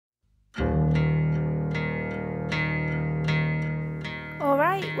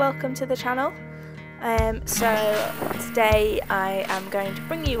Hi, welcome to the channel. So today I am going to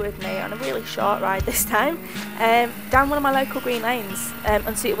bring you with me on a really short ride this time, down one of my local green lanes.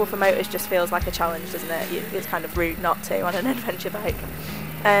 Unsuitable for motors just feels like a challenge, doesn't it? It's kind of rude not to on an adventure bike.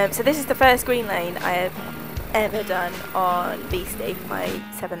 So this is the first green lane I have ever done on Beastie, my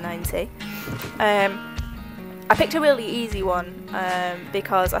 790. I picked a really easy one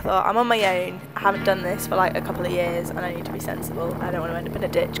because I thought I'm on my own, I haven't done this for like a couple of years and I need to be sensible. I don't want to end up in a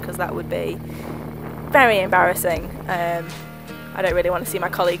ditch because that would be very embarrassing. I don't really want to see my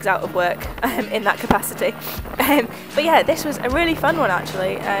colleagues out of work in that capacity. But yeah, this was a really fun one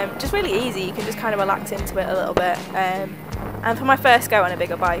actually, just really easy. You can just kind of relax into it a little bit. And for my first go on a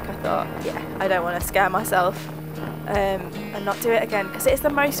bigger bike, I thought, yeah, I don't want to scare myself and not do it again, because it's the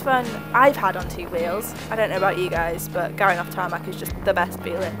most fun I've had on two wheels. I don't know about you guys, but going off tarmac is just the best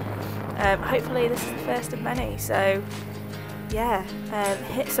feeling. Hopefully this is the first of many, so yeah,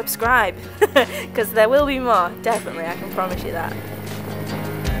 hit subscribe because there will be more, definitely, I can promise you that.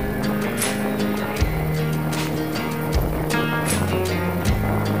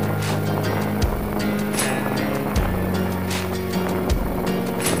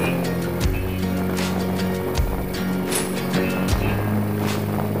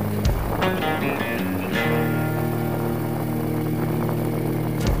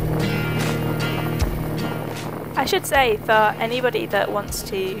 I should say, for anybody that wants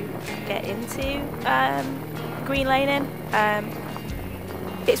to get into green laning,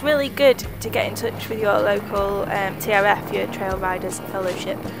 it's really good to get in touch with your local TRF, your Trail Riders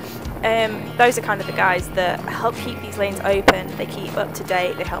Fellowship. Those are kind of the guys that help keep these lanes open, they keep up to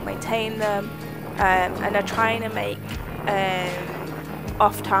date, they help maintain them, and are trying to make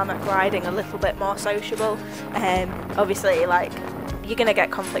off-tarmac riding a little bit more sociable. Obviously, like, you're going to get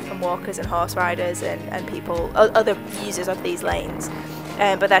conflict from walkers and horse riders and people, other users of these lanes,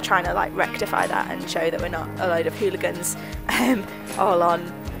 but they're trying to like rectify that and show that we're not a load of hooligans all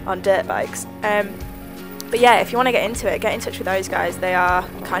on dirt bikes. But yeah, if you want to get into it, get in touch with those guys. They are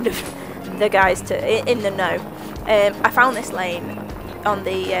kind of the guys in the know. I found this lane on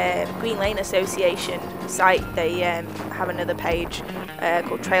the Green Lane Association site. They have another page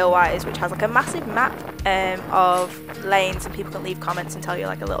called Trailwise, which has like a massive map of lanes, and people can leave comments and tell you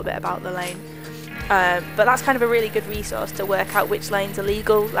like a little bit about the lane. But that's kind of a really good resource to work out which lanes are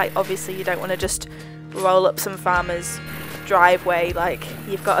legal. Like, obviously you don't want to just roll up some farmer's driveway, like,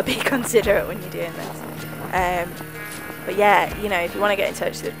 you've got to be considerate when you're doing this. But yeah, you know, if you want to get in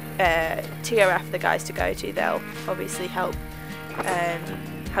touch with TRF, the guys to go to, they'll obviously help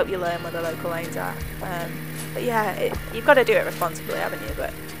you learn where the local lanes are. But yeah, you've got to do it responsibly, haven't you?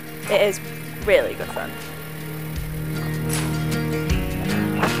 But it is really good fun.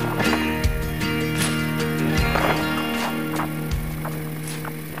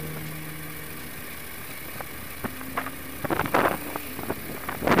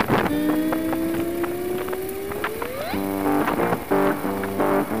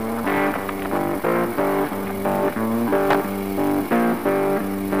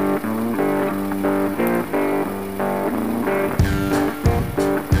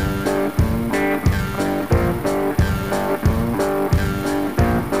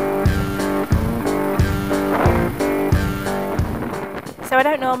 So I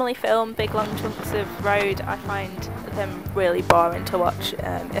don't normally film big long chunks of road. I find them really boring to watch,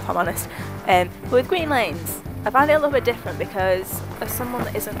 if I'm honest. But with green lanes, I find it a little bit different because as someone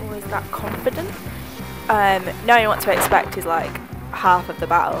that isn't always that confident, knowing what to expect is like half of the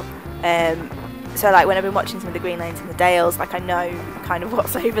battle. So like when I've been watching some of the green lanes in the Dales, like I know kind of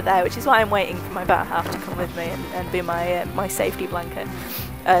what's over there, which is why I'm waiting for my better half to come with me and be my safety blanket,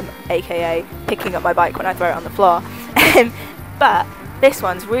 aka picking up my bike when I throw it on the floor. But this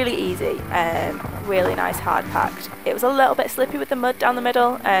one's really easy, really nice, hard packed. It was a little bit slippy with the mud down the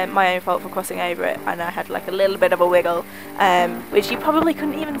middle, my own fault for crossing over it, and I had like a little bit of a wiggle, which you probably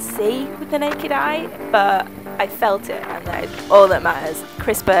couldn't even see with the naked eye, but I felt it, and that is all that matters.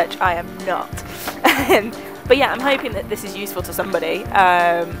 Chris Birch, I am not. But yeah, I'm hoping that this is useful to somebody,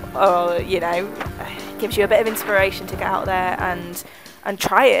 or, you know, gives you a bit of inspiration to get out there and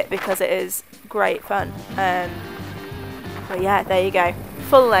try it, because it is great fun. But yeah, there you go.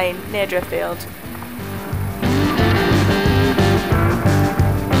 Full lane near Driftfield.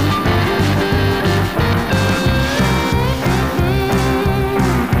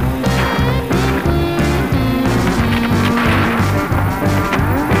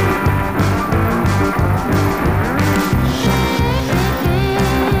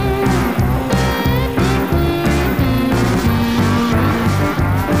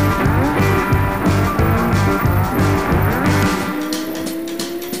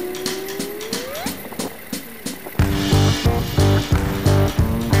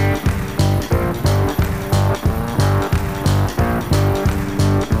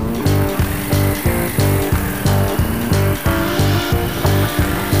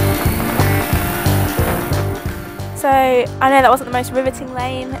 So I know that wasn't the most riveting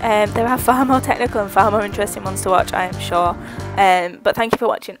lane, there are far more technical and far more interesting ones to watch, I am sure, but thank you for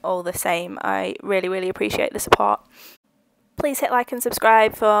watching all the same. I really appreciate the support. Please hit like and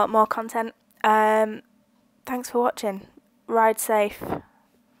subscribe for more content. Thanks for watching. Ride safe.